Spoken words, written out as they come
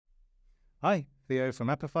Hi, Theo from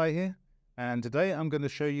Apify here, and today I'm going to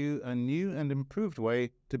show you a new and improved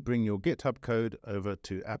way to bring your GitHub code over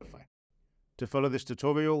to Apify. To follow this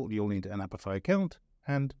tutorial, you'll need an Apify account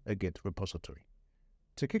and a Git repository.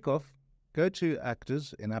 To kick off, go to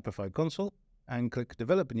Actors in Apify Console and click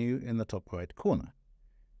Develop New in the top right corner.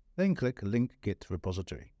 Then click Link Git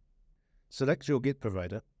Repository. Select your Git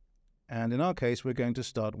provider, and in our case we're going to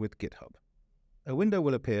start with GitHub. A window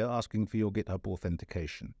will appear asking for your GitHub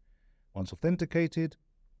authentication. Once authenticated,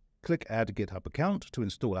 click Add GitHub Account to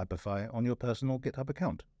install Apify on your personal GitHub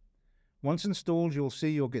account. Once installed, you'll see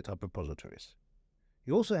your GitHub repositories.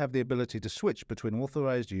 You also have the ability to switch between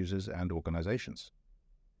authorized users and organizations.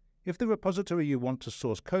 If the repository you want to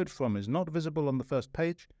source code from is not visible on the first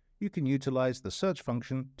page, you can utilize the search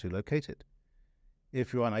function to locate it.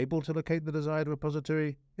 If you're unable to locate the desired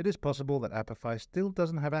repository, it is possible that Apify still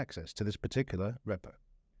doesn't have access to this particular repo.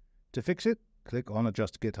 To fix it, click on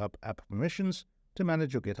Adjust GitHub App Permissions to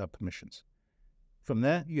manage your GitHub permissions. From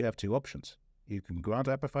there, you have two options. You can grant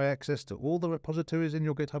Apify access to all the repositories in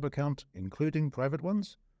your GitHub account, including private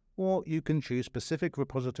ones, or you can choose specific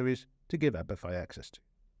repositories to give Apify access to.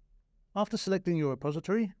 After selecting your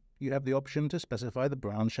repository, you have the option to specify the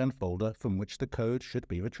branch and folder from which the code should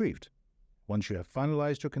be retrieved. Once you have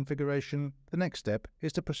finalized your configuration, the next step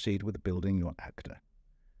is to proceed with building your actor.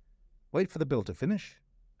 Wait for the build to finish,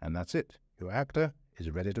 and that's it. Your actor is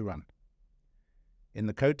ready to run. In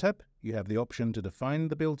the Code tab, you have the option to define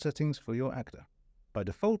the build settings for your actor. By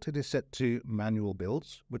default, it is set to Manual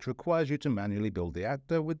Builds, which requires you to manually build the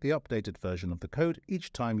actor with the updated version of the code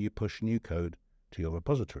each time you push new code to your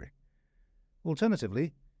repository.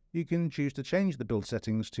 Alternatively, you can choose to change the build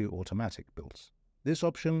settings to Automatic Builds. This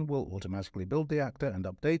option will automatically build the actor and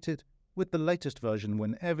update it with the latest version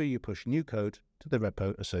whenever you push new code to the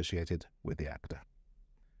repo associated with the actor.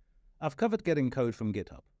 I've covered getting code from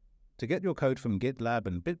GitHub. To get your code from GitLab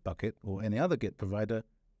and Bitbucket or any other Git provider,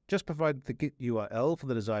 just provide the Git URL for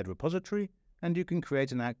the desired repository and you can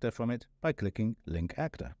create an actor from it by clicking Link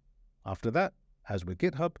Actor. After that, as with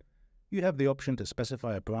GitHub, you have the option to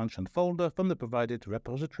specify a branch and folder from the provided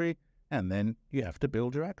repository, and then you have to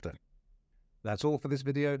build your actor. That's all for this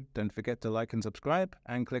video. Don't forget to like and subscribe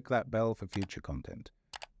and click that bell for future content.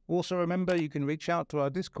 Also remember, you can reach out to our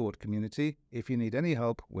Discord community if you need any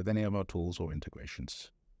help with any of our tools or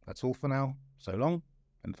integrations. That's all for now. So long,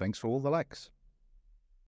 and thanks for all the likes.